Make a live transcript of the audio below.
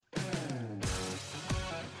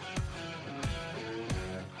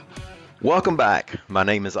Welcome back. My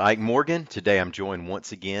name is Ike Morgan. Today I'm joined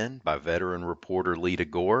once again by veteran reporter Lita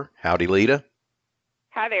Gore. Howdy, Lita.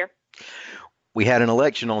 Hi there. We had an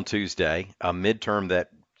election on Tuesday, a midterm that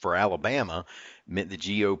for Alabama meant the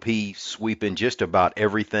GOP sweeping just about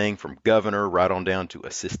everything from governor right on down to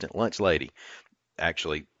assistant lunch lady.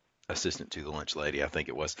 Actually, assistant to the lunch lady, I think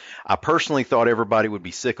it was. I personally thought everybody would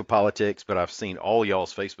be sick of politics, but I've seen all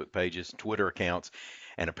y'all's Facebook pages, Twitter accounts,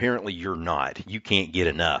 and apparently you're not. You can't get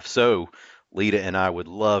enough. So, Lita and I would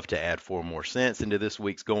love to add 4 more cents into this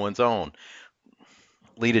week's goings on.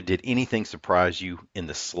 Lita, did anything surprise you in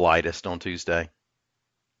the slightest on Tuesday?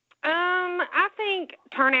 I think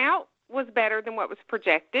turnout was better than what was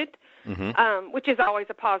projected, Mm-hmm. which is always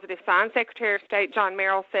a positive sign. Secretary of State John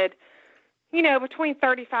Merrill said, between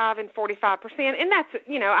 35 and 45%, and that's,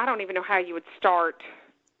 I don't even know how you would start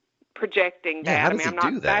projecting Yeah, that. how I does mean, he I'm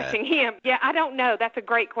do not that? bashing him. Yeah, I don't know. That's a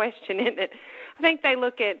great question, isn't it? I think they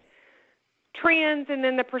look at trends and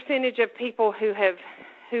then the percentage of people who have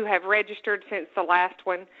registered since the last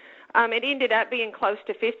one. It ended up being close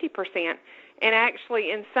to 50%, and actually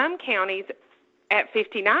in some counties at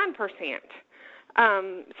 59%.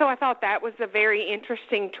 So I thought that was a very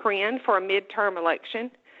interesting trend for a midterm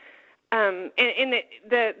election. And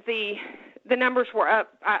the numbers were up.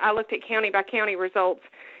 I looked at county by county results,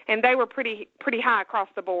 and they were pretty high across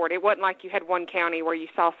the board. It wasn't like you had one county where you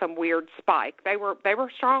saw some weird spike. They were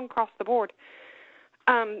strong across the board.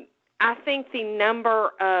 I think the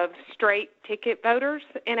number of straight ticket voters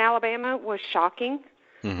in Alabama was shocking.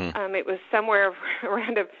 Mm-hmm. It was somewhere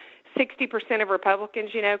around 60% of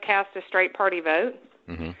Republicans, cast a straight party vote,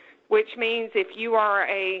 Mm-hmm. which means if you are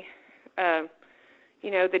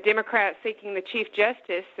the Democrat seeking the Chief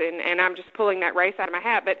Justice, and I'm just pulling that race out of my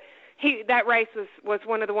hat, but that race was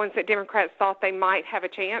one of the ones that Democrats thought they might have a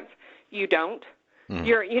chance. You don't. Mm-hmm.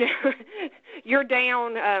 You're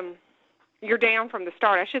down. You're down from the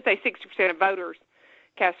start. I should say 60% of voters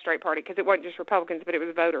cast straight party because it wasn't just Republicans, but it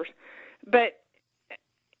was voters. But,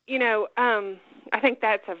 I think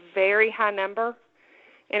that's a very high number,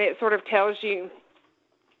 and it sort of tells you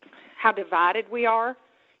how divided we are.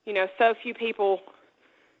 So few people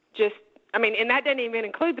and that doesn't even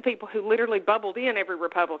include the people who literally bubbled in every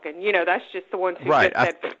Republican. That's just the ones who Right.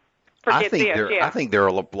 just said, I forget think this, there I yeah. think there are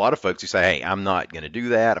a lot of folks who say, "Hey, I'm not going to do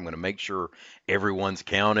that. I'm going to make sure everyone's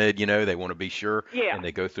counted." They want to be sure, Yeah, and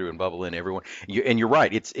they go through and bubble in everyone. And you're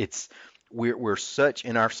right. It's we're such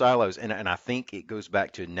in our silos, and I think it goes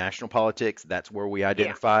back to national politics. That's where we yeah.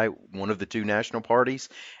 identify one of the two national parties,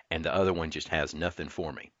 and the other one just has nothing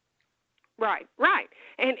for me. Right, right.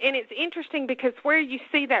 And it's interesting because where you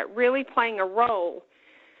see that really playing a role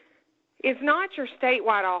is not your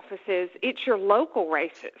statewide offices, it's your local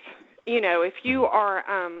races. If you are,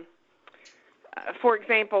 for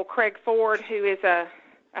example, Craig Ford, who is I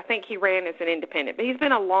think he ran as an independent, but he's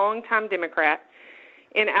been a long-time Democrat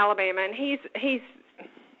in Alabama, and he's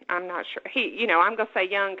I'm not sure. I'm going to say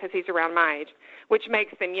young because he's around my age, which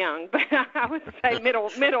makes them young, but I would say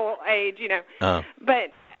middle age. Uh,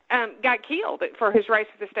 But got killed for his race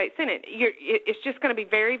for the state senate. It's just going to be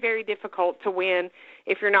very, very difficult to win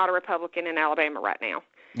if you're not a Republican in Alabama right now.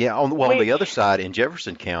 yeah. On the other Which, side, in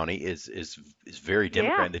Jefferson County, is very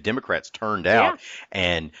Democrat. yeah, And the Democrats turned yeah, out,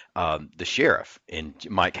 and the sheriff and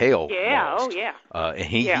Mike Hale yeah, oh lost, yeah,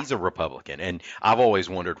 and yeah. he's a Republican. And I've always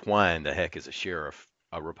wondered why in the heck is a sheriff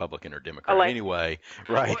a Republican or Democrat? Elect. Anyway,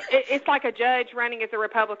 right? It's like a judge running as a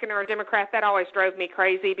Republican or a Democrat. That always drove me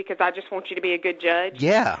crazy because I just want you to be a good judge.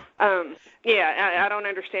 Yeah. Yeah, I don't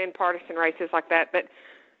understand partisan races like that, but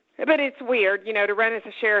it's weird, to run as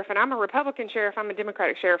a sheriff. And I'm a Republican sheriff. I'm a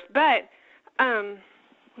Democratic sheriff. But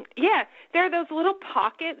yeah, there are those little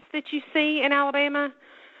pockets that you see in Alabama.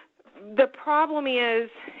 The problem is,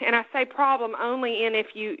 and I say problem only in if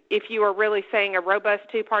you are really saying a robust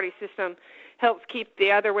two-party system helps keep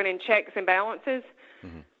the other one in checks and balances.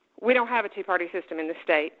 Hmm. We don't have a two-party system in the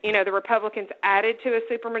state. The Republicans added to a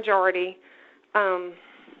supermajority,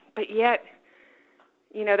 but yet,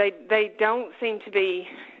 they don't seem to be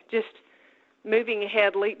just moving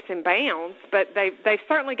ahead leaps and bounds. But they've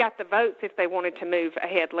certainly got the votes if they wanted to move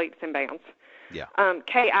ahead leaps and bounds. Yeah.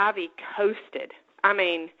 Kay Ivey coasted. I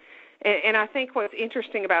mean, and I think what's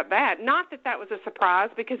interesting about that, not that was a surprise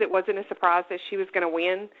because it wasn't a surprise that she was going to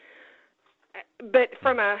win, but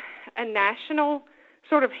from a national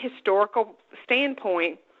sort of historical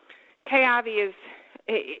standpoint, Kay Ivey is,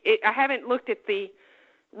 I haven't looked at the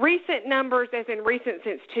recent numbers as in recent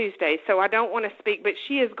since Tuesday, so I don't want to speak, but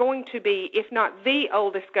she is going to be, if not the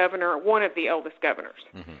oldest governor, one of the oldest governors,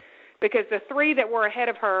 Hmm. because the three that were ahead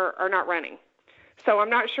of her are not running. So I'm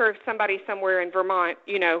not sure if somebody somewhere in Vermont,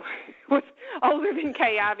 was older than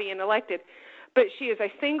Kay Ivey and elected. But she is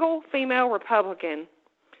a single female Republican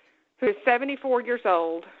who is 74 years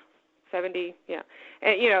old, 70, yeah,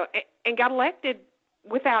 and got elected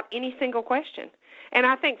without any single question. And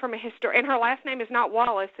I think from a and her last name is not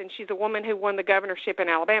Wallace, and she's a woman who won the governorship in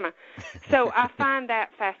Alabama. So I find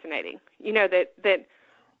that fascinating, that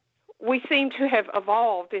we seem to have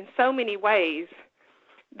evolved in so many ways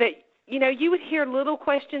that, you would hear little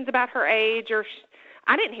questions about her age, or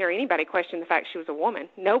I didn't hear anybody question the fact she was a woman.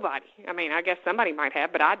 Nobody. I mean, I guess somebody might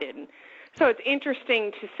have, but I didn't. So it's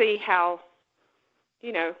interesting to see how,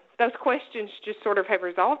 those questions just sort of have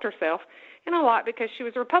resolved herself. And a lot because she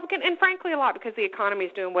was a Republican, and frankly a lot because the economy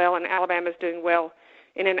is doing well and Alabama's doing well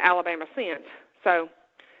in an Alabama sense. So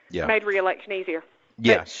Yeah. made re-election easier.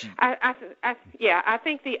 Yeah. But I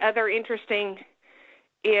think the other interesting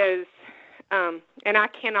is, and I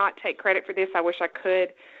cannot take credit for this, I wish I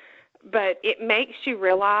could, but it makes you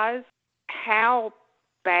realize how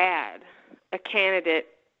bad a candidate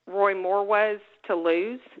Roy Moore was to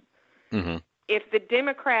lose. Mm-hmm. If the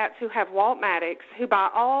Democrats who have Walt Maddox, who by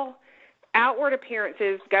all outward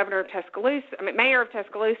appearances, mayor of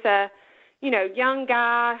Tuscaloosa, young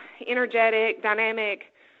guy, energetic, dynamic,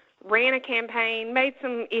 ran a campaign, made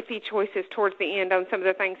some iffy choices towards the end on some of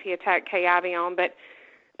the things he attacked Kay Ivey on. But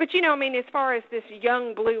as far as this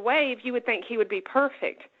young blue wave, you would think he would be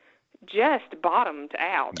perfect. Just bottomed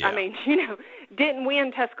out. Yeah. I mean, didn't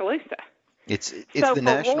win Tuscaloosa. It's so the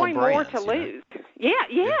national Roy brands. Moore to lose.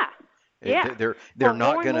 Yeah. They're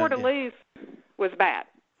not Roy going Moore to lose was bad.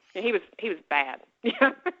 And he was bad.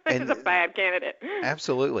 Yeah, he was a bad candidate.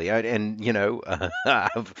 Absolutely,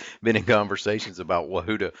 I've been in conversations about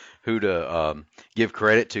who to give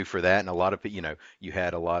credit to for that, and a lot of you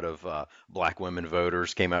had a lot of black women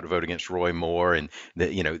voters came out to vote against Roy Moore, and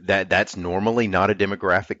that's normally not a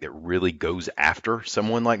demographic that really goes after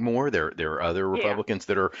someone like Moore. There are other Republicans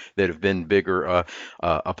that have been bigger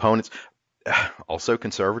opponents. Also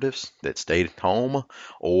conservatives that stayed home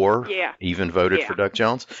or even voted for Doug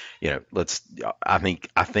Jones. I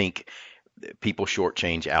think people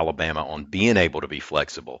shortchange Alabama on being able to be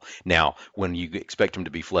flexible. Now, when you expect them to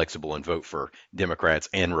be flexible and vote for Democrats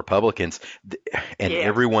and Republicans, and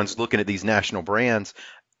everyone's looking at these national brands,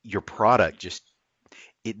 your product just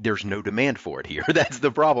there's no demand for it here. That's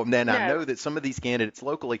the problem. And I know that some of these candidates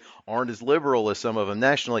locally aren't as liberal as some of them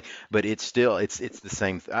nationally, but it's still it's the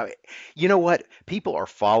same. You know what? People are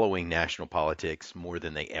following national politics more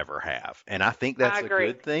than they ever have, and I think that's a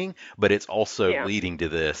good thing. But it's also leading to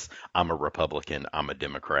this: I'm a Republican, I'm a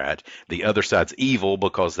Democrat. The other side's evil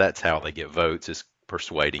because that's how they get votes, is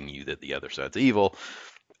persuading you that the other side's evil.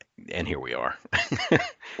 And here we are.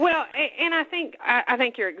 Well, and I think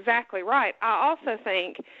you're exactly right. I also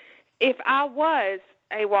think if I was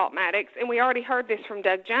a Walt Maddox, and we already heard this from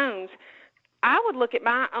Doug Jones, I would look at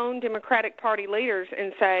my own Democratic Party leaders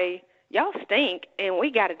and say, y'all stink, and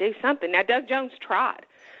we got to do something. Now, Doug Jones tried.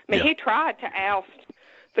 He tried to oust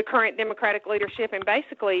the current Democratic leadership, and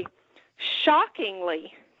basically,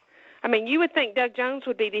 shockingly, you would think Doug Jones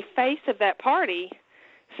would be the face of that party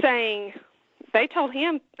saying, they told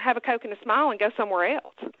him, have a Coke and a smile and go somewhere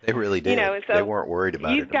else. They really did. And so they weren't worried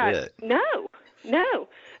about it a bit. No.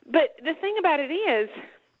 But the thing about it is,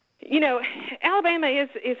 Alabama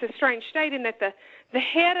is a strange state in that the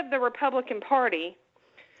head of the Republican Party,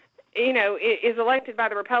 is elected by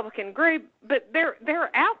the Republican group, but they're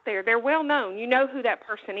out there. They're well known. You know who that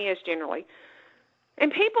person is generally.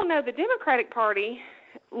 And people know the Democratic Party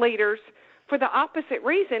leaders for the opposite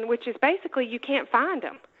reason, which is basically you can't find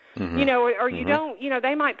them. Mm-hmm. Or you don't,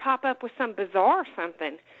 they might pop up with some bizarre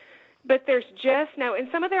something, but there's just no, and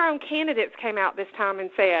some of their own candidates came out this time and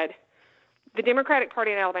said, the Democratic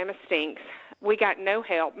Party in Alabama stinks. We got no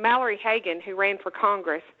help. Mallory Hagan, who ran for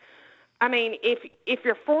Congress, if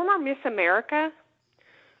your former Miss America,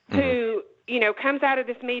 who, comes out of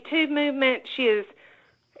this Me Too movement, she is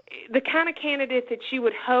the kind of candidate that you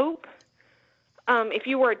would hope, if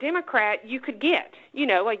you were a Democrat, you could get,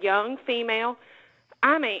 a young female,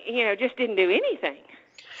 just didn't do anything.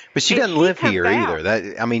 But she doesn't live here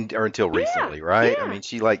either. Or until recently, right? Yeah.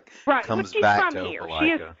 She comes back to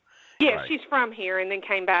Opelika. She's from here and then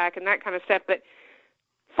came back and that kind of stuff. But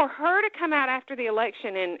for her to come out after the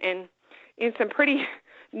election and in some pretty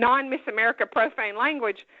non-Miss America profane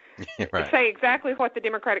language, say exactly what the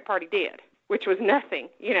Democratic Party did, which was nothing,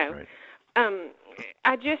 Right.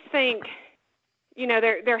 I just think,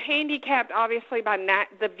 they're handicapped, obviously, by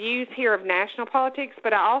the views here of national politics,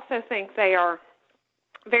 but I also think they are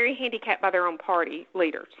very handicapped by their own party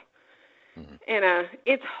leaders. Mm-hmm. And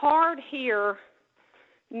it's hard here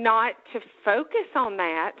not to focus on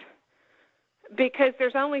that, because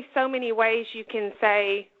there's only so many ways you can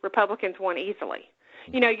say Republicans won easily.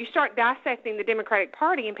 You start dissecting the Democratic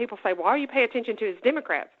Party, and people say, "Why do you pay attention to his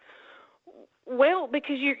Democrats?" Well,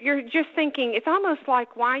 because you're just thinking, it's almost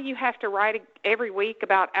like why you have to write every week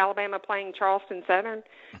about Alabama playing Charleston Southern.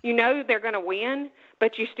 You know they're going to win,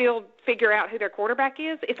 but you still figure out who their quarterback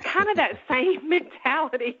is. It's kind of that same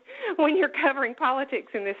mentality when you're covering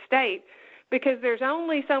politics in this state, because there's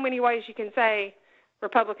only so many ways you can say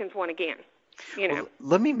Republicans won again. Well,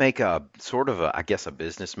 let me make a sort of I guess, a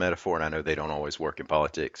business metaphor, and I know they don't always work in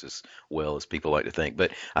politics as well as people like to think,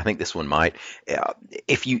 but I think this one might.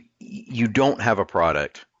 If you don't have a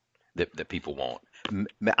product that people want,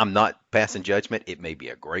 I'm not passing judgment. It may be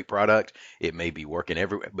a great product, it may be working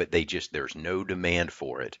everywhere, but there's no demand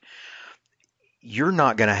for it. You're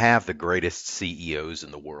not going to have the greatest CEOs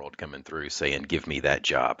in the world coming through saying, "Give me that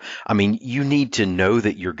job." I mean, you need to know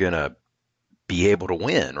that you're going to be able to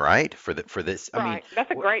win, right? For this, I mean, Right. That's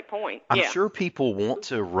a great point. I'm Yeah. sure people want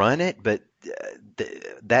to run it, but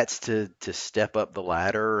that's to step up the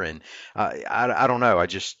ladder, and I don't know.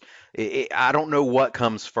 I don't know what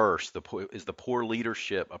comes first. Is the poor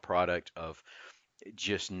leadership a product of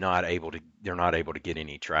just they're not able to get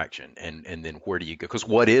any traction, and then where do you go? Because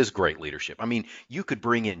what is great leadership? I mean, you could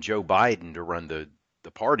bring in Joe Biden to run the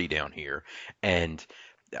party down here, and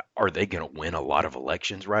are they going to win a lot of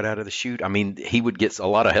elections right out of the chute? I mean, he would get a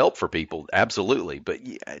lot of help for people, absolutely. But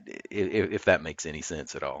yeah, if that makes any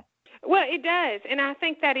sense at all. Well, it does, and I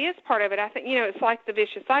think that is part of it. I think, it's like the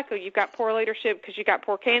vicious cycle. You've got poor leadership because you got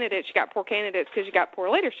poor candidates. You got poor candidates because you got poor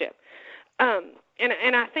leadership. And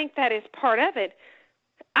I think that is part of it.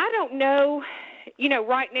 I don't know,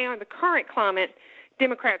 right now in the current climate,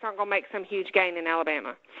 Democrats aren't going to make some huge gain in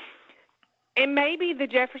Alabama. And maybe the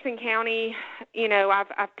Jefferson County,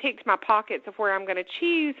 I've picked my pockets of where I'm going to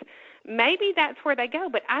choose. Maybe that's where they go,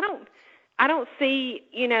 but I don't see,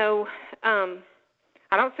 I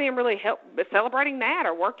don't see them really celebrating that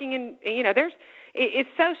or working in, it's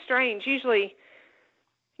so strange. Usually,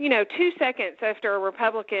 2 seconds after a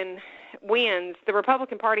Republican wins, the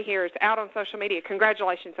Republican Party here is out on social media.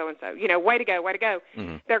 Congratulations, so-and-so. Way to go, way to go.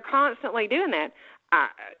 Mm-hmm. They're constantly doing that.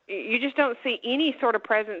 You just don't see any sort of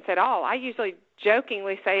presence at all. I usually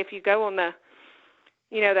jokingly say if you go on the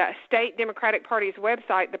state Democratic Party's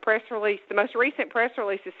website, the most recent press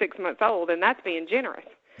release is 6 months old, and that's being generous.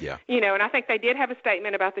 Yeah. And I think they did have a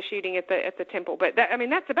statement about the shooting at the temple, but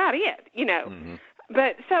that's about it. Mm-hmm.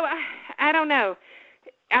 But so I don't know.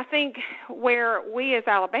 I think where we as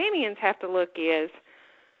Alabamians have to look is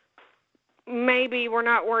maybe we're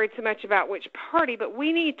not worried so much about which party, but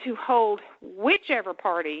we need to hold whichever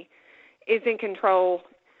party is in control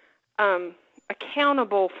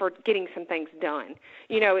accountable for getting some things done.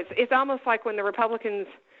 It's almost like when the Republicans,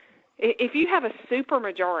 if you have a super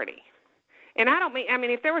majority, and I mean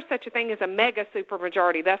if there was such a thing as a mega super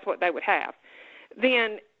majority, that's what they would have,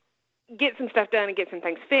 then get some stuff done and get some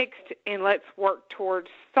things fixed, and let's work towards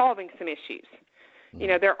solving some issues.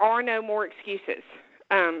 There are no more excuses.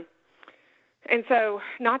 And so,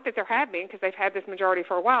 not that there have been, because they've had this majority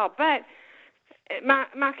for a while, but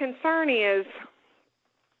my concern is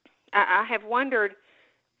I have wondered,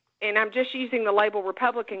 and I'm just using the label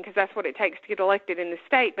Republican because that's what it takes to get elected in the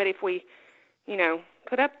state, but if we,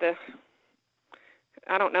 put up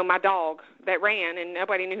my dog that ran and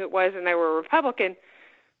nobody knew who it was and they were a Republican,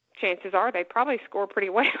 chances are they'd probably score pretty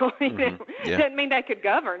well. Yeah. Doesn't mean they could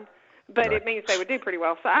govern, but Right. It means they would do pretty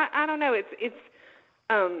well. So I don't know.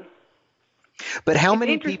 But how It's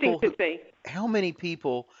many interesting people? to see. How many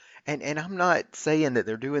people? And I'm not saying that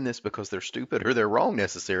they're doing this because they're stupid or they're wrong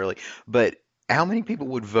necessarily, but how many people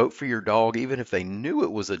would vote for your dog even if they knew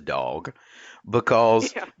it was a dog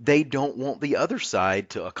because Yeah. they don't want the other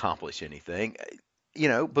side to accomplish anything?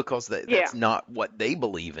 Because that's Yeah. not what they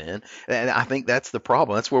believe in. And I think that's the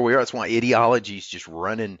problem. That's where we are. That's why ideology is just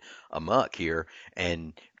running amok here.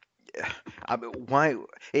 And why?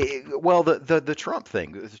 Well, the Trump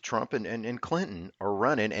thing, Trump and Clinton are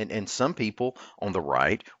running, and some people on the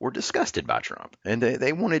right were disgusted by Trump, and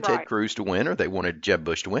they wanted Ted Right. Cruz to win, or they wanted Jeb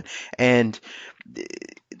Bush to win, and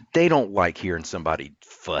they don't like hearing somebody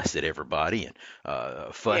fuss at everybody and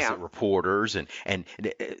fuss Yeah. at reporters, and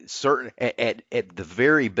certain at the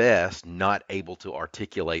very best not able to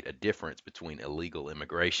articulate a difference between illegal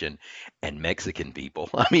immigration and Mexican people.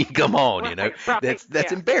 I mean, come on, Right. that's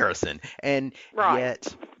Yeah. embarrassing, and Right.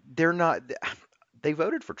 yet they're not. They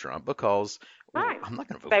voted for Trump because Right. I'm not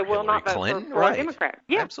going to vote They for will Hillary not vote Clinton, for a right? Democrat.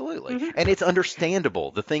 Yeah. Absolutely, Mhm. and it's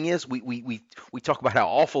understandable. The thing is, we talk about how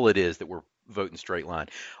awful it is that we're vote in straight line.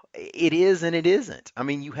 It is and it isn't. I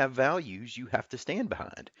mean, you have values you have to stand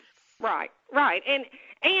behind. Right, right. And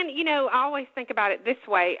I always think about it this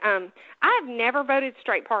way. I've never voted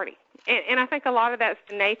straight party. And I think a lot of that's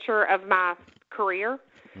the nature of my career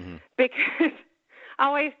Hmm. because I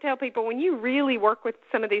always tell people when you really work with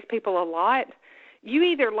some of these people a lot, you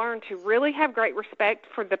either learn to really have great respect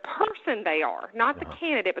for the person they are, not the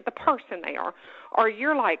candidate, but the person they are, or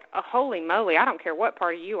you're like, oh, holy moly, I don't care what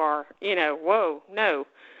party you are, whoa, no.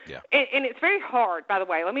 Yeah. And it's very hard, by the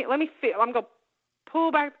way. I'm going to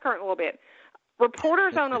pull back the curtain a little bit.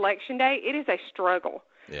 Reporters on Election Day, it is a struggle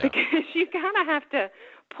because you kind of have to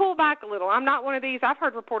pull back a little. I'm not one of these. I've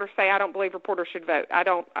heard reporters say, I don't believe reporters should vote. I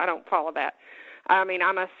don't follow that. I mean,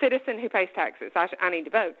 I'm a citizen who pays taxes. I need to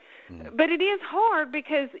vote. But it is hard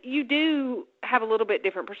because you do have a little bit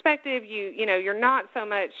different perspective. You're not so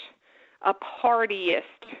much a partyist,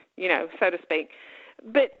 so to speak.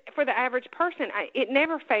 But for the average person, it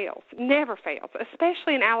never fails,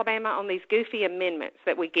 especially in Alabama on these goofy amendments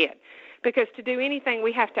that we get. Because to do anything,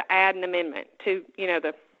 we have to add an amendment to,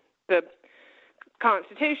 the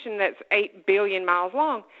Constitution that's 8 billion miles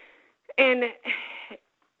long. And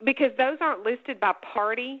because those aren't listed by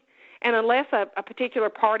party, and unless a particular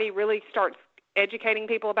party really starts educating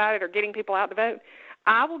people about it or getting people out to vote,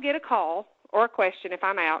 I will get a call or a question if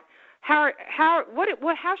I'm out. How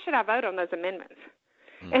should I vote on those amendments?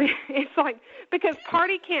 And it's like, because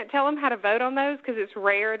party can't tell them how to vote on those because it's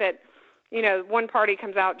rare that, one party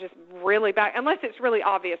comes out just really bad, unless it's really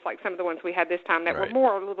obvious, like some of the ones we had this time that were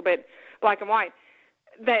more a little bit black and white,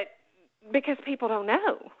 that because people don't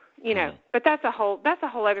know, But that's a whole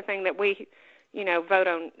other thing that we, vote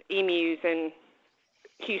on emus in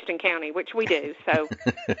Houston County, which we do. So,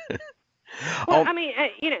 well, I mean,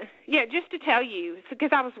 just to tell you,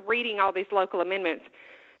 because I was reading all these local amendments.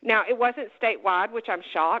 Now, it wasn't statewide, which I'm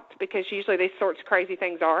shocked because usually these sorts of crazy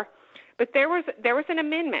things are. But there was an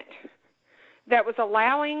amendment that was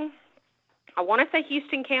allowing, I want to say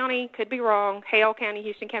Houston County, could be wrong, Hale County,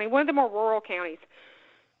 Houston County, one of the more rural counties,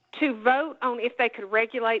 to vote on if they could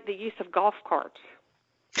regulate the use of golf carts.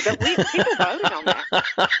 People voted on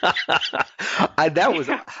that.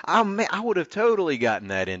 I would have totally gotten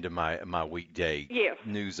that into my weekday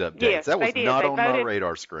news updates. Yes, that was not on my voted,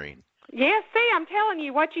 radar screen. Yes, see, I'm telling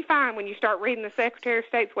you what you find when you start reading the Secretary of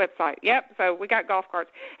State's website. Yep, so we got golf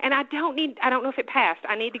carts. And I don't know if it passed.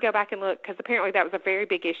 I need to go back and look because apparently that was a very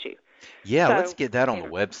big issue. Yeah, so, let's get that on the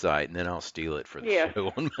website, and then I'll steal it for the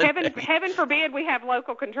show on Monday. Heaven forbid we have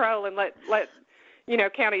local control and let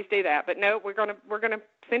counties do that. But no, we're gonna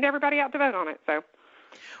send everybody out to vote on it. So.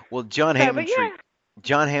 Well, John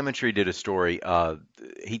Hammontree did a story.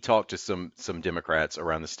 He talked to some Democrats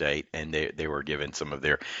around the state, and they were given some of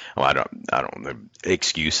their, I don't know,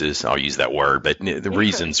 excuses. I'll use that word, but the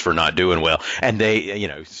reasons for not doing well. And they,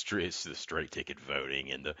 it's the straight ticket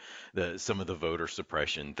voting and the some of the voter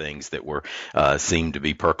suppression things that were seemed to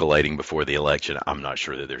be percolating before the election. I'm not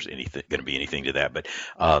sure that there's going to be anything to that, but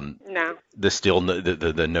no.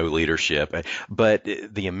 The no leadership, but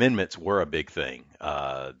the amendments were a big thing.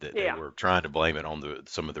 They were trying to blame it on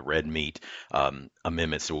some of the red meat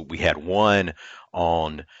amendments. So we had one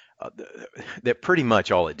on that pretty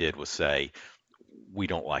much all it did was say we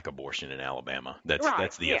don't like abortion in Alabama.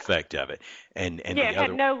 That's the effect of it. And it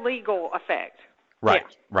had no legal effect. Right,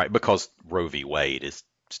 right, because Roe v. Wade is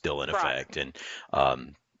still in effect, and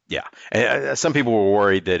and some people were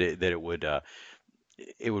worried that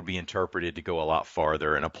it would be interpreted to go a lot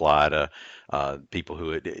farther and apply to people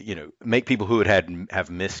who had, make people who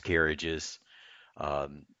have miscarriages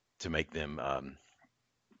to make them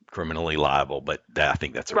criminally liable. But I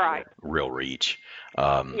think that's a real reach.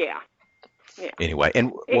 Anyway,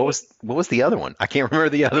 and what was the other one? I can't remember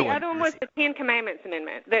the other one. The other one was the Ten Commandments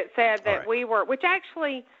Amendment that said that which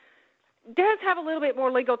actually does have a little bit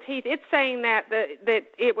more legal teeth. It's saying that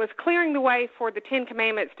it was clearing the way for the Ten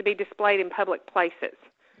Commandments to be displayed in public places.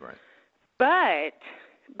 Right. But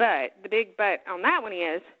the big but on that one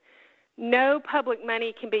is no public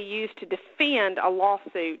money can be used to defend a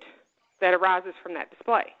lawsuit that arises from that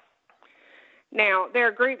display. Now, there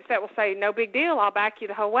are groups that will say, no big deal, I'll back you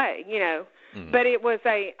the whole way, But it was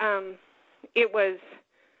it was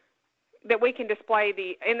that we can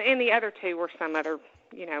display and the other two were some other,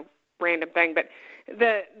 random thing. But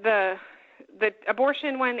the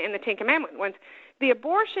abortion one and the Ten Commandment ones, the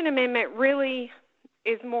abortion amendment really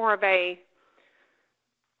is more of a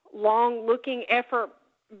long-looking effort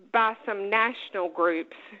by some national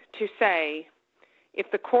groups to say, if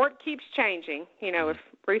the court keeps changing, if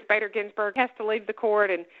Ruth Bader Ginsburg has to leave the court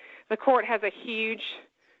and the court has a huge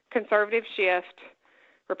conservative shift,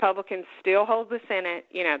 Republicans still hold the Senate.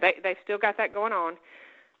 You know, they've still got that going on.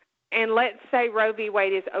 And let's say Roe v.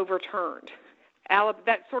 Wade is overturned.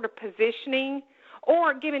 That sort of positioning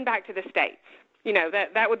or given back to the states. You know,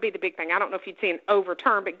 that would be the big thing. I don't know if you'd see an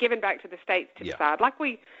overturn, but given back to the states to decide, like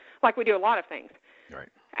we do a lot of things. Right.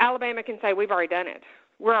 Alabama can say, we've already done it.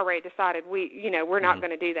 We're already decided we're not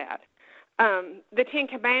going to do that. The Ten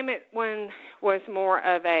Commandment one was more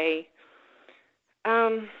of a,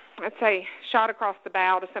 I'd say, shot across the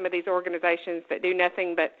bow to some of these organizations that do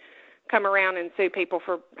nothing but come around and sue people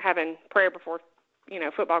for having prayer before,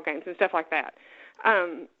 football games and stuff like that.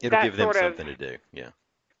 It'll give them something to do, yeah.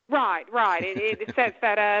 Right. It sets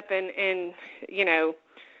that up, and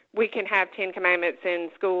we can have 10 commandments in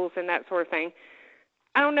schools and that sort of thing.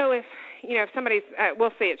 I don't know if somebody's.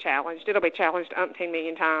 We'll see it challenged. It'll be challenged umpteen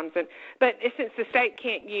million times, but since the state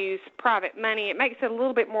can't use private money, it makes it a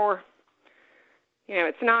little bit more.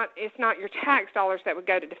 It's not your tax dollars that would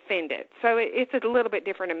go to defend it. So it's a little bit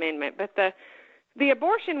different amendment. But the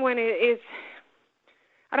abortion one is,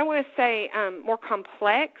 I don't want to say more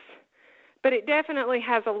complex, but it definitely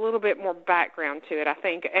has a little bit more background to it, I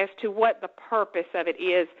think, as to what the purpose of it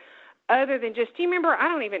is, other than just, do you remember,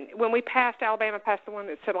 when we Alabama passed the one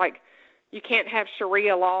that said, like, you can't have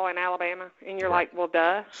Sharia law in Alabama, and you're like, well,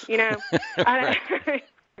 duh,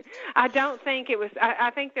 I don't think it was, I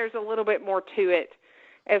think there's a little bit more to it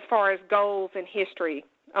as far as goals and history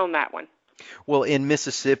on that one. Well, in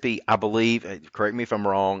Mississippi, I believe, correct me if I'm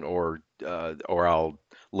wrong, or I'll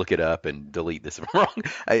look it up and delete this if I'm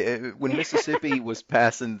wrong. When Mississippi was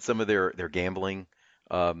passing some of their gambling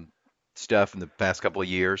stuff in the past couple of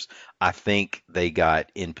years, I think they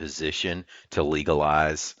got in position to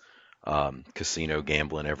legalize casino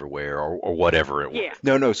gambling everywhere, or whatever it was.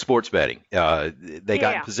 Yeah. No, sports betting. They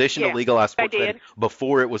got in position to legalize sports betting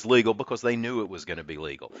before it was legal because they knew it was going to be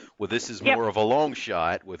legal. Well, this is more of a long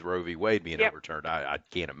shot with Roe v. Wade being overturned. I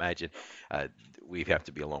can't imagine. We have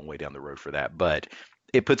to be a long way down the road for that, but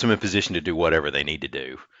it puts them in position to do whatever they need to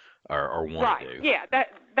do or want to do. Right. Yeah,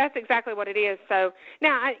 that's exactly what it is. So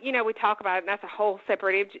now, we talk about it, and that's a whole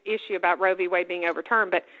separate issue about Roe v. Wade being overturned,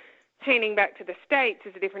 but handing back to the states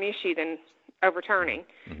is a different issue than overturning.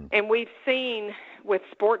 Mm-hmm. And we've seen with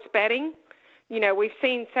sports betting, we've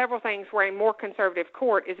seen several things where a more conservative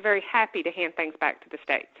court is very happy to hand things back to the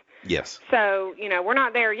states. Yes. So, we're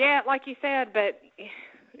not there yet, like you said, but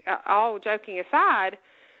all joking aside,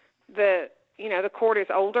 the court is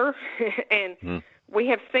older, and we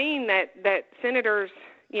have seen that senators,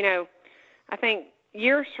 I think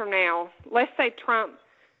years from now, let's say Trump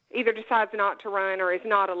either decides not to run or is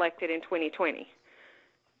not elected in 2020.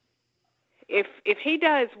 If he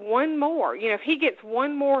does one more, if he gets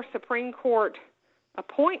one more Supreme Court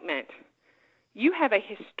appointment, you have a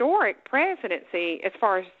historic presidency as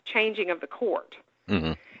far as changing of the court.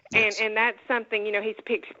 Mm-hmm. Yes. And that's something, he's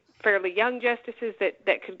picked fairly young justices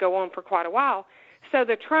that could go on for quite a while. So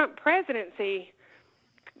the Trump presidency,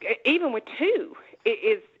 even with two,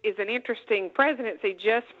 is an interesting presidency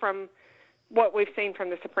just from what we've seen from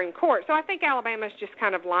the Supreme Court. So I think Alabama's just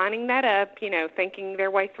kind of lining that up, thinking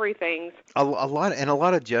their way through things. A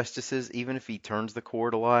lot of justices, even if he turns the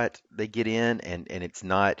court a lot, they get in and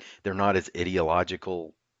they're not as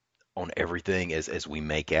ideological on everything as we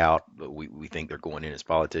make out. We think they're going in as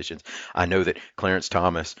politicians. I know that Clarence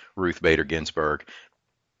Thomas, Ruth Bader Ginsburg,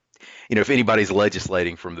 if anybody's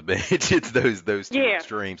legislating from the bench, it's those two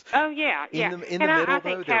extremes. Oh yeah, yeah. In the middle, I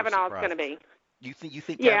think Kavanaugh's going to be. You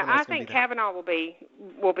think? Yeah, I think Kavanaugh will be,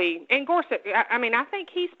 and Gorsuch. I think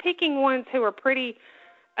he's picking ones who are pretty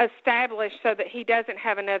established, so that he doesn't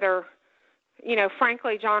have another,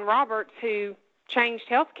 frankly, John Roberts, who changed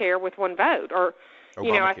health care with one vote, or,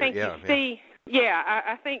 Obamacare, I think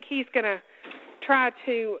I think he's going to try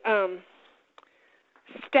to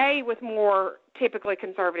stay with more typically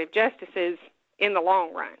conservative justices in the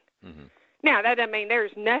long run. Mm-hmm. Now, that doesn't mean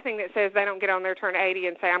there's nothing that says they don't get on their turn 80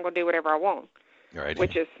 and say, I'm going to do whatever I want. Right.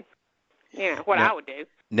 Which is, what I would do.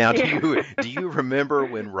 Now, do you remember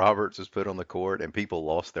when Roberts was put on the court and people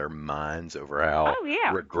lost their minds over how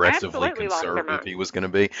regressively conservative he was going to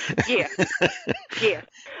be? Yes. Yes.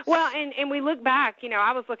 Well, and we look back,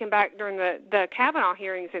 I was looking back during the Kavanaugh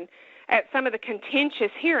hearings and at some of the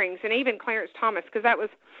contentious hearings, and even Clarence Thomas, because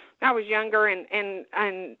I was younger and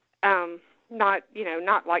not,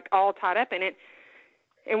 not like all tied up in it.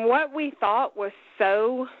 And what we thought was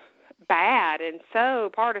so bad and so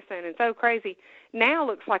partisan and so crazy now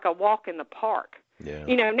looks like a walk in the park. Yeah.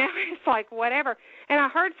 Now it's like whatever. And I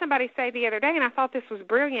heard somebody say the other day, and I thought this was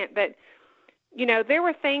brilliant, that, there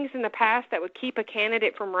were things in the past that would keep a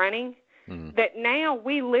candidate from running that now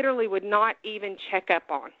we literally would not even check up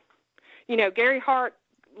on. Gary Hart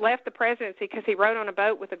left the presidency because he rode on a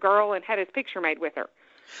boat with a girl and had his picture made with her.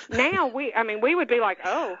 Now we would be like,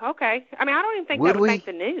 oh, okay. I mean, I don't even think that would make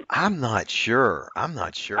the news. I'm not sure.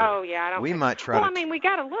 Oh, yeah, I don't. We might try. Well, I mean, we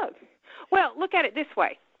got to look. Well, look at it this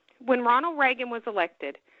way: when Ronald Reagan was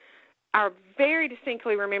elected, I very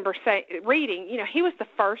distinctly remember reading, he was the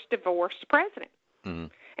first divorced president. Mm-hmm.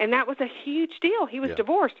 And that was a huge deal. He was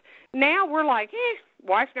divorced. Now we're like,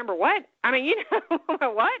 wife number what? I mean,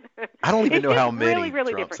 what? I don't even know how many really,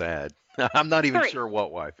 really Trump's different. had. I'm not even 3. sure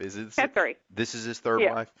what wife. Is it? That's 3. This is his third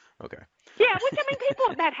wife? Okay. Yeah, which, I mean,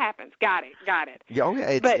 people, that happens. Got it. Yeah,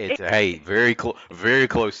 hey, very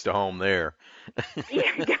close to home there.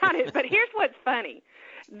 Yeah, got it. But here's what's funny.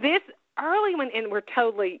 This early one, and we're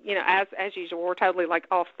totally, as usual, we're totally like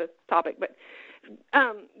off the topic, but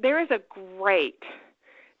there is a great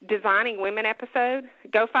Designing Women episode.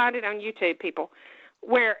 Go find it on YouTube, people,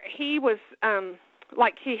 where he was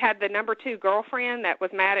he had the number 2 girlfriend that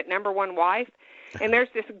was mad at number 1 wife, and there's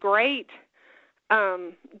this great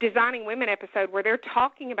Designing Women episode where they're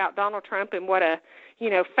talking about Donald Trump and what a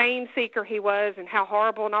fame seeker he was and how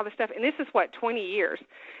horrible and all this stuff, and this is 20 years,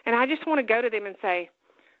 and I just want to go to them and say,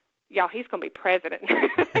 y'all, he's going to be president.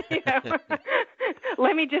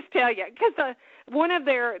 Let me just tell you, because one of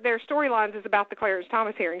their storylines is about the Clarence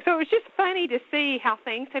Thomas hearing. So it was just funny to see how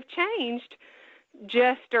things have changed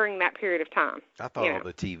just during that period of time. I thought all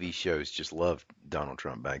the TV shows just loved Donald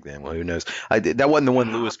Trump back then. Well, who knows? That wasn't the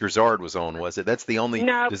one Louis Grizzard was on, was it? That's the only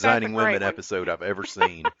Designing Women episode I've ever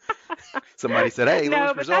seen. Somebody said, "Hey,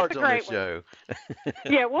 Louis Grizzard's on this show."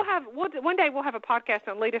 Yeah, one day we'll have a podcast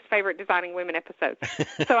on Lita's favorite Designing Women episodes,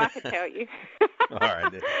 so I could tell you. All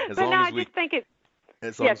right, as long as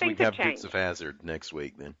we have Dukes of Hazzard next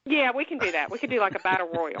week, then. Yeah, we can do that. We could do like a battle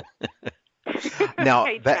royal. Now,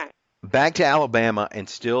 back to Alabama, and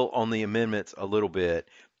still on the amendments a little bit.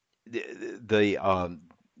 The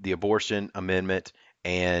abortion amendment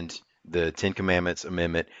and the Ten Commandments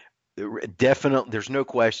amendment. Definitely, there's no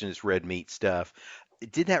question it's red meat stuff.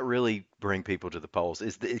 Did that really bring people to the polls?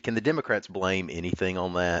 Can the Democrats blame anything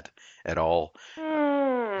on that at all?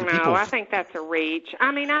 No, I think that's a reach.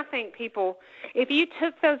 I mean, I think people, if you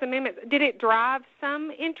took those amendments, did it drive some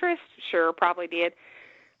interest? Sure, probably did.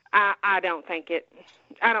 I don't think it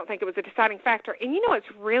was a deciding factor. And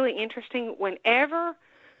it's really interesting. Whenever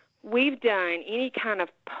we've done any kind of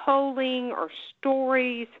polling or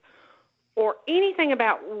stories or anything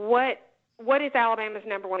about what is Alabama's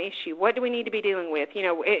number 1 issue, what do we need to be dealing with,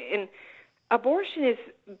 and abortion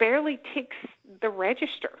barely ticks the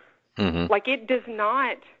register. Mm-hmm. Like, it does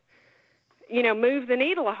not, move the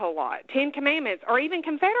needle a whole lot. 10 Commandments or even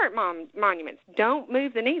Confederate monuments don't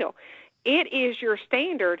move the needle. It is your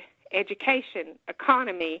standard education,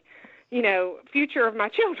 economy, future of my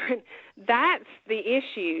children. That's the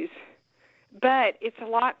issues. But it's a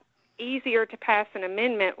lot easier to pass an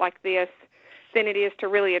amendment like this than it is to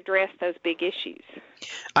really address those big issues.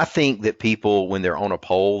 I think that people, when they're on a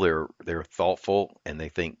poll, they're thoughtful and they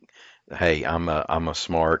think, hey, I'm a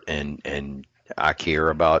smart and I care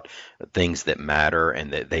about things that matter,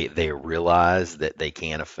 and that they realize that they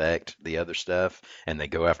can affect the other stuff, and they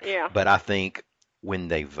go after. Yeah. But I think when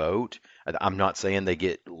they vote, I'm not saying they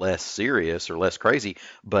get less serious or less crazy,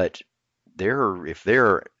 but if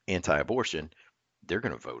they're anti-abortion, they're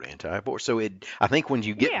going to vote anti-abortion. So I think when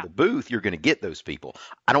you get in the booth, you're going to get those people.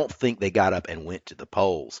 I don't think they got up and went to the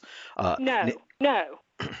polls. No.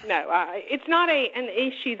 It's not an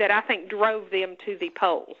issue that I think drove them to the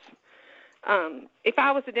polls. If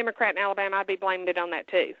I was a Democrat in Alabama, I'd be blaming it on that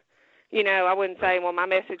too. I wouldn't say, well, my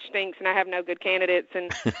message stinks and I have no good candidates.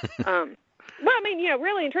 And well, I mean,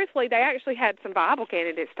 really and truthfully, they actually had some viable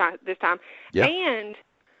candidates this time. Yeah. And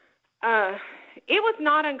it was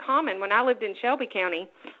not uncommon when I lived in Shelby County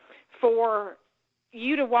for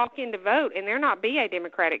you to walk in to vote and there not be a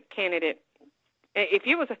Democratic candidate. If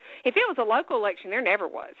it was a local election, there never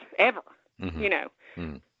was, ever, Mm-hmm.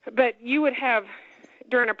 Mm-hmm. But you would have,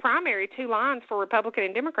 during a primary, 2 lines for Republican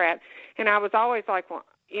and Democrat, and I was always like, well,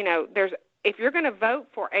 if you're going to vote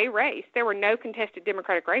for a race, there were no contested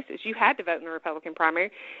Democratic races. You had to vote in the Republican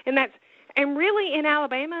primary, and really in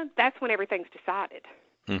Alabama, that's when everything's decided.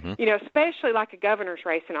 Mm-hmm. Especially like a governor's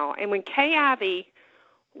race and all. And when Kay Ivey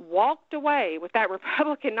walked away with that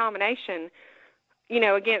Republican nomination,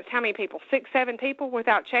 against how many people? 6, 7 people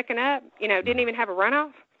without checking up, didn't even have a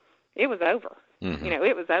runoff, it was over. Mm-hmm.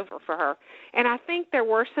 It was over for her. And I think there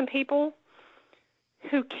were some people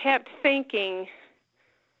who kept thinking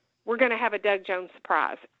we're going to have a Doug Jones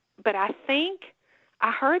surprise. But I think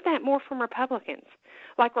I heard that more from Republicans.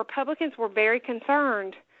 Like, Republicans were very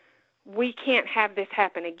concerned we can't have this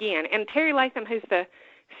happen again. And Terry Latham, who's the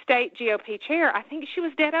state GOP chair, I think she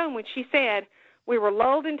was dead on when she said we were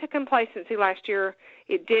lulled into complacency last year.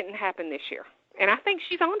 It didn't happen this year. And I think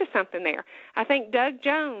she's onto something there. I think Doug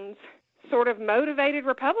Jones sort of motivated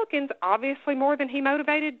Republicans, obviously more than he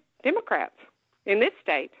motivated Democrats in this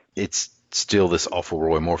state. It's still this awful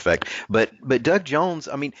Roy Moore effect. But Doug Jones,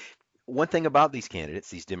 I mean, one thing about these candidates,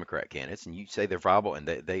 these Democrat candidates, and you say they're viable, and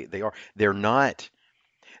they are, they're not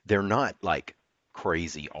like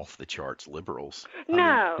crazy off the charts liberals. I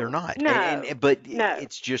mean, they're not. But no.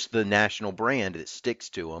 It's just the national brand that sticks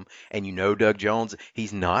to them. And Doug Jones,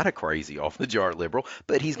 he's not a crazy off the chart liberal,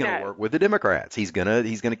 but he's going to work with the Democrats. He's going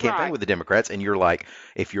to campaign with the Democrats. And you're like,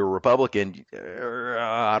 if you're a Republican,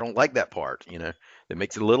 I don't like that part. That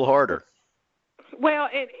makes it a little harder. Well,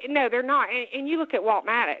 no, they're not. And you look at Walt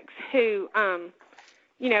Maddox, who,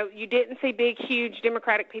 you didn't see big, huge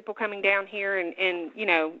Democratic people coming down here and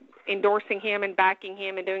endorsing him and backing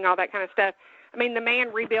him and doing all that kind of stuff. I mean, the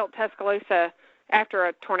man rebuilt Tuscaloosa after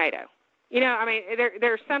a tornado.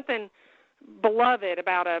 There's something beloved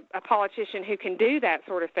about a politician who can do that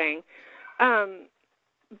sort of thing.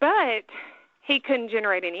 But he couldn't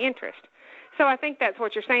generate any interest. So I think that's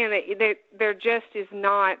what you're saying, that there just is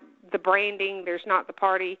not the branding, there's not the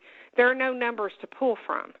party. There are no numbers to pull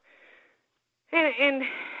from. And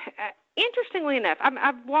interestingly enough,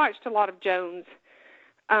 I've watched a lot of Jones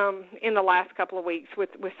in the last couple of weeks with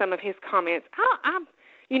some of his comments.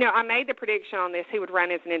 I made the prediction on this, he would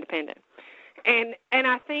run as an independent. And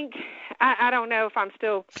I think I don't know if I'm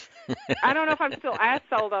still as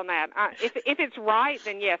sold on that. If it's right,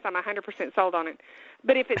 then yes, I'm 100% sold on it.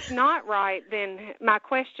 But if it's not right, then my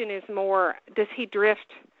question is more: does he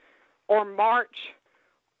drift or march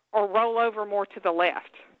or roll over more to the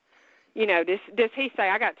left? Does he say,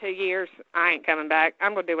 I got 2 years, I ain't coming back,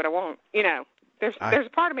 I'm going to do what I want? There's a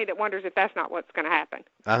part of me that wonders if that's not what's going to happen.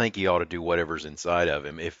 I think he ought to do whatever's inside of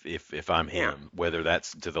him if I'm him, whether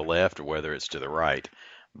that's to the left or whether it's to the right.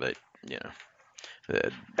 But,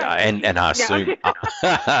 and I assume,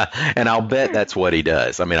 and I'll bet that's what he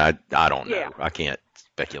does. I mean, I don't know. I can't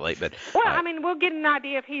speculate, but. Well, we'll get an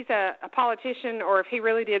idea if he's a politician or if he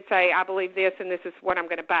really did say, I believe this and this is what I'm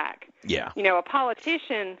going to back. Yeah. A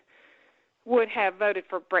politician would have voted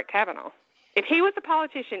for Brett Kavanaugh. If he was a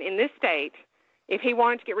politician in this state, if he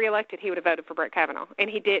wanted to get reelected, he would have voted for Brett Kavanaugh, and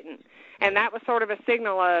he didn't. And that was sort of a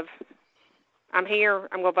signal of, I'm here,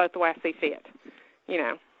 I'm going to vote the way I see fit,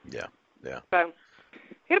 Yeah. So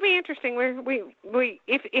it'll be interesting.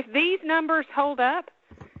 If these numbers hold up,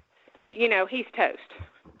 he's toast.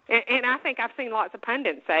 And I think I've seen lots of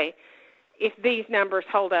pundits say, if these numbers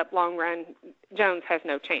hold up long run, Jones has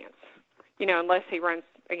no chance, unless he runs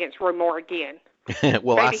against Roy Moore again.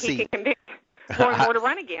 Well, maybe he can convince Roy Moore to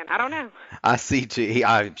run again. I don't know. I see too.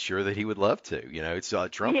 I'm sure that he would love to.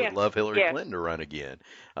 Trump would love Hillary Clinton to run again.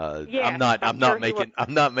 I'm not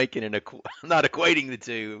equating the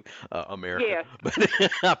two, America. Yes. But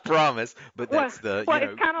I promise. But that's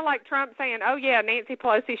it's kind of like Trump saying, "Oh yeah, Nancy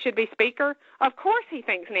Pelosi should be Speaker." Of course he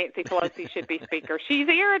thinks Nancy Pelosi should be Speaker. She's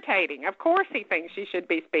irritating. Of course he thinks she should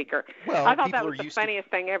be Speaker. Well, I thought that was the funniest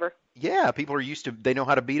thing ever. Yeah, people are used to. They know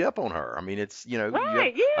how to beat up on her. I mean, it's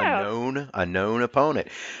right, a known opponent.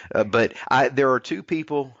 But there are two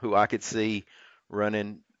people who I could see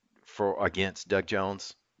running against Doug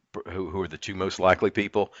Jones, who are the two most likely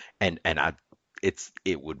people, and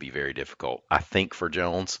it would be very difficult, I think, for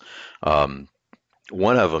Jones. One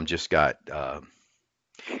of them just got canned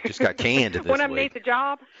this week. One of them needs a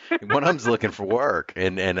job. One of them's looking for work,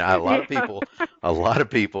 and a lot of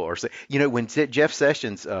people are saying, when Jeff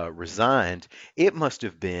Sessions resigned, it must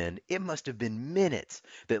have been minutes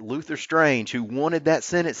that Luther Strange, who wanted that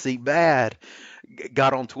Senate seat bad,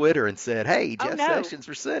 got on Twitter and said, "Hey, Jeff Sessions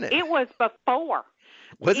for Senate." It was before.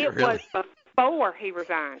 Was it really? It was before he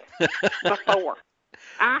resigned. Before.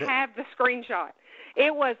 I have the screenshot.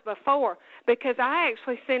 It was before, because I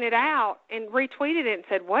actually sent it out and retweeted it and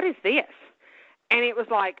said, "What is this?" And it was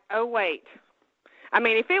like, oh, wait.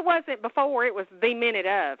 If it wasn't before, it was the minute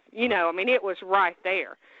of. It was right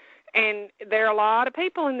there. And there are a lot of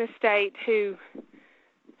people in this state who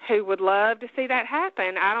would love to see that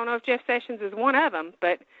happen. I don't know if Jeff Sessions is one of them,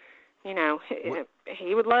 but,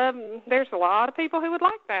 he would love – there's a lot of people who would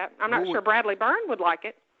like that. I'm not sure Bradley Byrne would like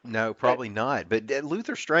it. No, probably not. But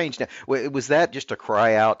Luther Strange, now, was that just a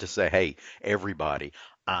cry out to say, hey, everybody,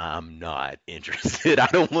 I'm not interested. I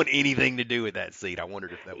don't want anything to do with that seat. I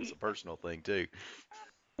wondered if that was a personal thing, too.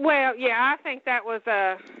 Well, yeah, I think that was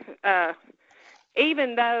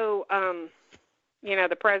even though,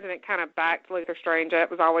 the president kind of backed Luther Strange, that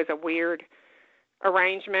was always a weird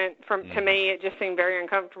arrangement. To me, it just seemed very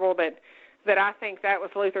uncomfortable that I think that was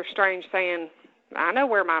Luther Strange saying, I know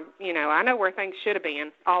where I know where things should have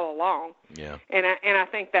been all along. Yeah. And I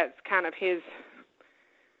think that's kind of his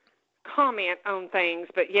comment on things.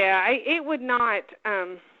 But yeah, it would not.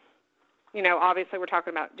 Obviously we're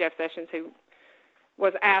talking about Jeff Sessions, who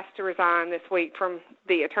was asked to resign this week from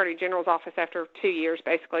the Attorney General's office after 2 years,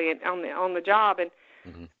 basically, on the job, and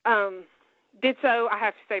did so, I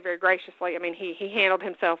have to say, very graciously. I mean, he handled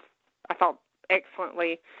himself, I thought,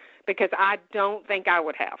 excellently, because I don't think I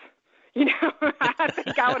would have. I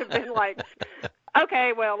think I would have been like,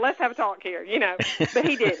 okay, well, let's have a talk here, But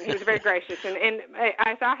he didn't. He was very gracious. And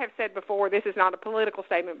as I have said before, this is not a political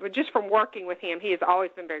statement, but just from working with him, he has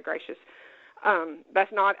always been very gracious.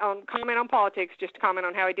 That's not comment on politics, just a comment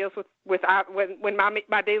on how he deals with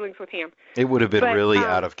my dealings with him. It would have been really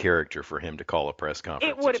out of character for him to call a press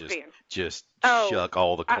conference. It would have been. Just shuck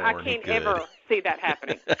all the corn. I can't ever see that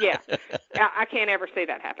happening. Yeah, I can't ever see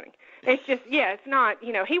that happening. It's just, it's not,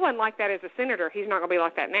 he wasn't like that as a senator. He's not going to be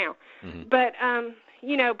like that now. Mm-hmm. But,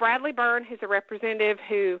 Bradley Byrne, who's a representative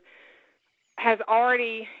who has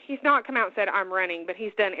already, he's not come out and said, I'm running, but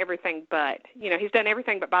he's done everything but. He's done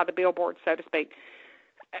everything but buy the billboard, so to speak.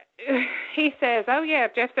 He says, oh, yeah,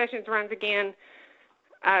 if Jeff Sessions runs again,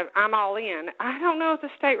 I'm all in. I don't know if the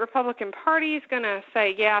state Republican Party is going to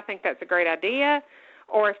say, yeah, I think that's a great idea,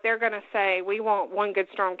 or if they're going to say, we want one good,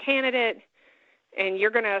 strong candidate, and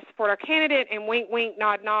you're going to support our candidate, and wink, wink,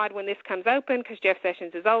 nod, nod when this comes open because Jeff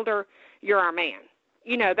Sessions is older, you're our man.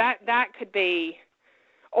 That could be,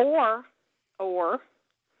 or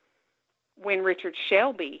when Richard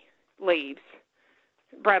Shelby leaves,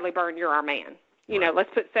 Bradley Byrne, you're our man. Right. Let's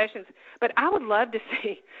put Sessions. But I would love to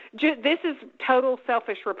see, this is total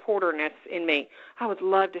selfish reporterness in me. I would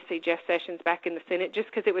love to see Jeff Sessions back in the Senate just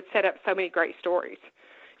because it would set up so many great stories.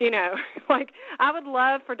 Like I would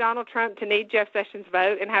love for Donald Trump to need Jeff Sessions'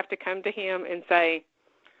 vote and have to come to him and say,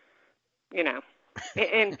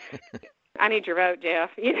 and I need your vote, Jeff,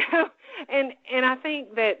 And I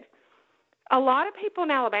think that a lot of people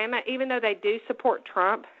in Alabama, even though they do support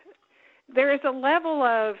Trump, there is a level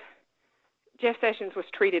of Jeff Sessions was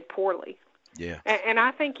treated poorly. Yeah. And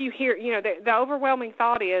I think you hear, the overwhelming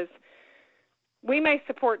thought is, we may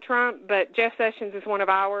support Trump, but Jeff Sessions is one of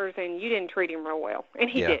ours, and you didn't treat him real well. And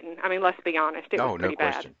he didn't. I mean, let's be honest. It was pretty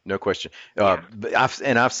bad. No question. Yeah. But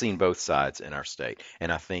I've seen both sides in our state,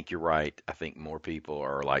 and I think you're right. I think more people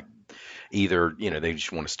are like either, they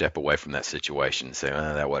just want to step away from that situation and say,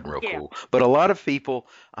 that wasn't real cool. But a lot of people,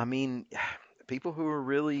 people who are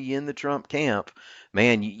really in the Trump camp,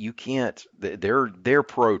 man, you can't. They're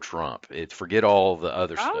pro-Trump. Forget all the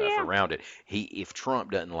other stuff around it. If Trump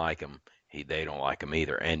doesn't like him, they don't like him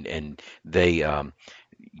either. And they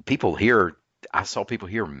people here. I saw people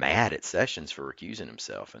here mad at Sessions for recusing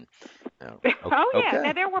himself. And Now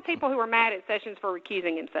there were people who were mad at Sessions for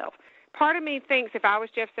recusing himself. Part of me thinks if I was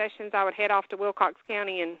Jeff Sessions, I would head off to Wilcox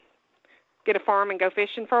County and get a farm and go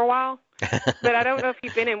fishing for a while. But I don't know if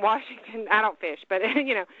you've been in Washington. I don't fish, but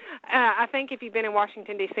I think if you've been in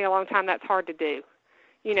Washington D.C. a long time, that's hard to do.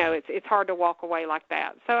 It's hard to walk away like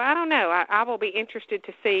that. So I don't know. I will be interested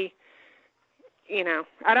to see.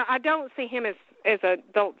 I don't see him as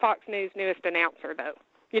the Fox News newest announcer though.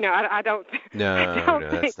 I don't. No,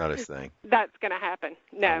 that's not his thing. That's going to happen.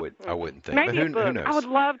 No, I wouldn't think. Maybe but a book. Who knows? I would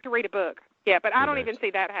love to read a book. Yeah, but I don't even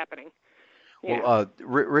see that happening. Well,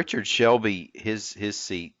 Richard Shelby, his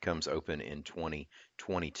seat comes open in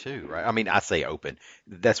 2022, right? I mean, I say open.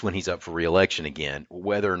 That's when he's up for re-election again.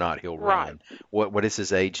 Whether or not he'll run. What is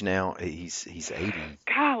his age now? He's 80.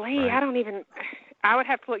 Golly, right? I don't even. I would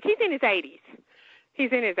have to look. He's in his 80s.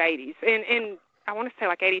 And I want to say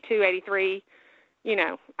like 82, 83.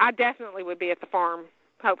 I definitely would be at the farm.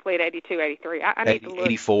 Hopefully at 82, 83. I need to look.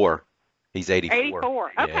 84. He's 84.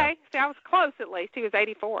 84. Okay. Yeah. So I was close at least. He was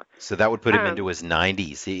 84. So that would put him into his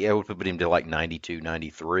 90s. It would put him to like 92,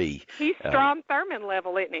 93. He's Strom Thurmond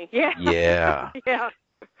level, isn't he? Yeah. Yeah. Yeah.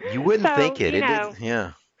 You wouldn't think it.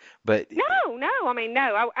 Yeah. But No. I mean,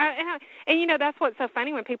 no. And that's what's so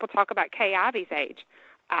funny when people talk about Kay Ivey's age.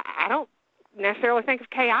 I don't necessarily think of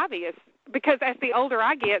Kay Ivey as, because as the older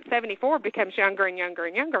I get, 74 becomes younger and younger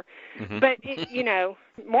and younger. Mm-hmm. But,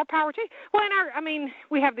 more power to you. Well,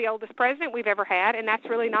 we have the oldest president we've ever had, and that's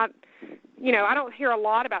really not, I don't hear a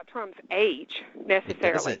lot about Trump's age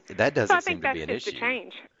necessarily. That doesn't seem to be an issue. I think that's just a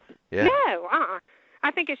change. Yeah. No,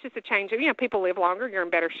 I think it's just a change of, people live longer, you're in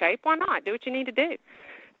better shape. Why not? Do what you need to do.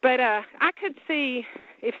 But I could see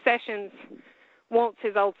if Sessions wants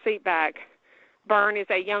his old seat back, Byrne is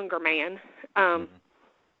a younger man.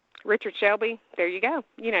 Richard Shelby, there you go.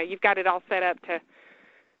 You've got it all set up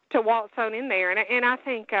to waltz on in there. And I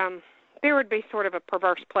think there would be sort of a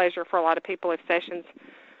perverse pleasure for a lot of people if Sessions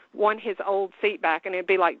won his old seat back, and it'd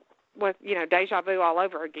be like, with deja vu all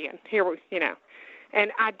over again. Here we,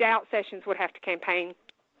 and I doubt Sessions would have to campaign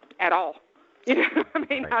at all. I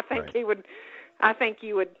mean, Right, I think right. he would. I think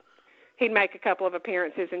he'd make a couple of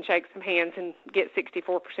appearances and shake some hands and get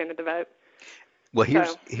 64% of the vote. Well,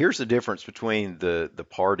 So, here's the difference between the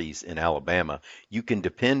parties in Alabama. You can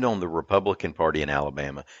depend on the Republican Party in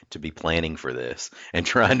Alabama to be planning for this and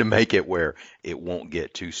trying to make it where it won't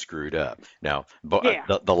get too screwed up. Now, yeah.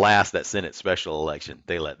 that Senate special election,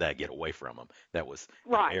 they let that get away from them. That was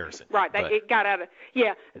Right, embarrassing. right. It got out of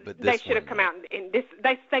But They this should have one, come out and this.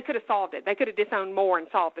 They could have solved it. They could have disowned Moore and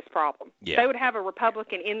solved this problem. Yeah. They would have a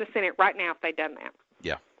Republican in the Senate right now if they'd done that.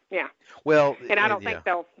 yeah. Yeah, Well, and I don't yeah.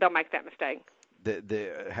 think they'll make that mistake.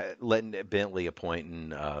 Letting Bentley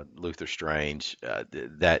appointing Luther Strange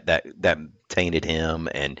that tainted him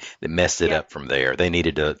and it messed it Yeah. up from there. They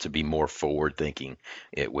needed to be more forward thinking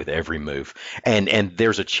with every move, and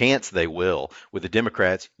there's a chance they will. With the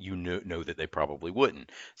Democrats, know that they probably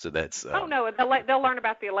wouldn't. So that's Oh no, they'll learn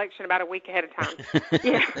about the election about a week ahead of time.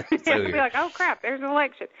 Yeah, So it'll be like, oh crap, there's an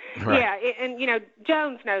election. Right. Yeah, and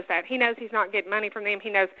Jones knows that. He knows he's not getting money from them. He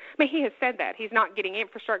knows. I mean, he has said that he's not getting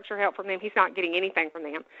infrastructure help from them. He's not getting anything from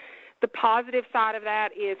them. The positive side of that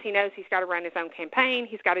is he knows he's got to run his own campaign.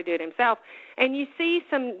 He's got to do it himself. And you see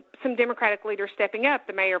some Democratic leaders stepping up.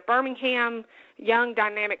 The mayor of Birmingham, young,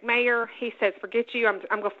 dynamic mayor, he says, forget you, I'm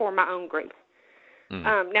going to form my own group.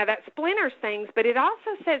 Now, that splinters things, but it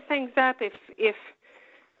also sets things up if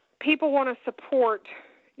people want to support,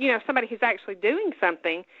 somebody who's actually doing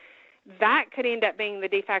something, that could end up being the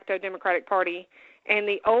de facto Democratic Party, and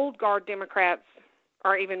the old guard Democrats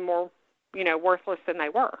are even more, worthless than they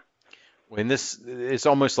were. And it's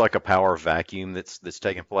almost like a power vacuum that's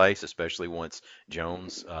taking place, especially once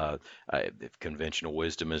Jones, if conventional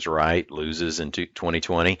wisdom is right, loses in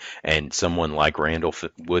 2020, and someone like Randall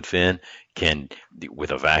Woodfin can,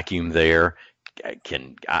 with a vacuum there,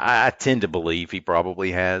 I tend to believe he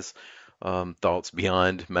probably has thoughts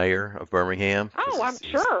beyond mayor of Birmingham. 'Cause Oh, I'm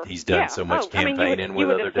sure. He's done Yeah. so much I mean, campaigning you with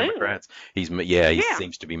would other assume. Democrats. He Yeah.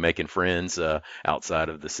 seems to be making friends outside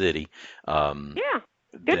of the city. Yeah.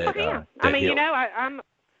 Good for him. I that mean, he'll-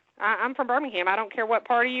 I'm from Birmingham. I don't care what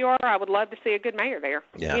party you are. I would love to see a good mayor there.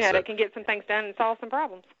 Yeah, That can get some things done and solve some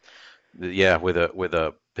problems. Yeah, with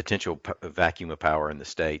a potential vacuum of power in the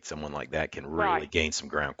state, someone like that can really Right. gain some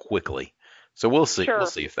ground quickly. So we'll see. Sure. We'll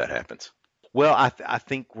see if that happens. Well, I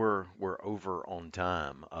think we're over on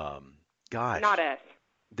time. Gosh, Not us.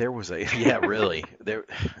 there was really there.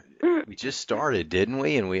 We just started, didn't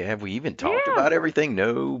we? And we even talked Yeah. about everything?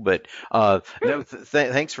 No, but no.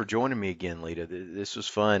 Thanks for joining me again, Lita. This was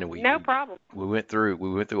fun, and No problem. we went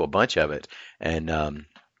through a bunch of it, and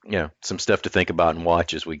some stuff to think about and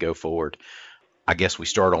watch as we go forward. I guess we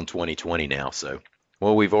start on 2020 now, so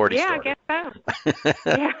we've already Yeah, started. I guess so.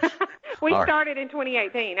 Yeah. We All right. started in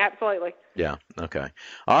 2018, absolutely. Yeah. Okay.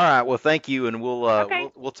 All right. Well, thank you, and we'll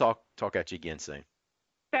Okay. we'll talk at you again soon.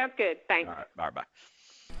 Sounds good. Thanks. All right. All right.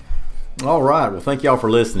 Bye. All right. Well, thank y'all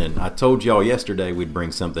for listening. I told y'all yesterday we'd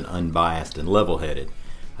bring something unbiased and level-headed.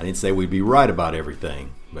 I didn't say we'd be right about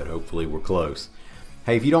everything, but hopefully we're close.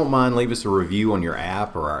 Hey, if you don't mind, leave us a review on your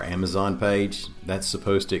app or our Amazon page. That's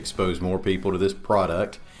supposed to expose more people to this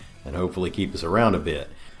product and hopefully keep us around a bit.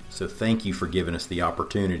 So thank you for giving us the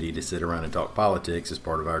opportunity to sit around and talk politics as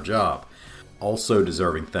part of our job. Also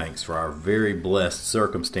deserving thanks for our very blessed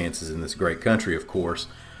circumstances in this great country, of course,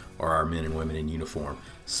 are our men and women in uniform.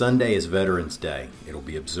 Sunday is Veterans Day. It'll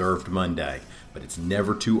be observed Monday, but it's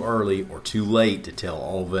never too early or too late to tell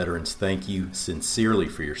all veterans thank you sincerely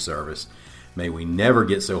for your service. May we never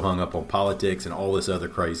get so hung up on politics and all this other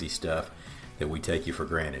crazy stuff that we take you for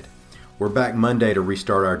granted. We're back Monday to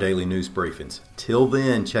restart our daily news briefings. Till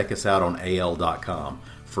then, check us out on AL.com.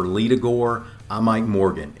 For Lita Gore, I'm Mike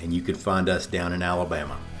Morgan, and you can find us down in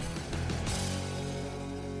Alabama.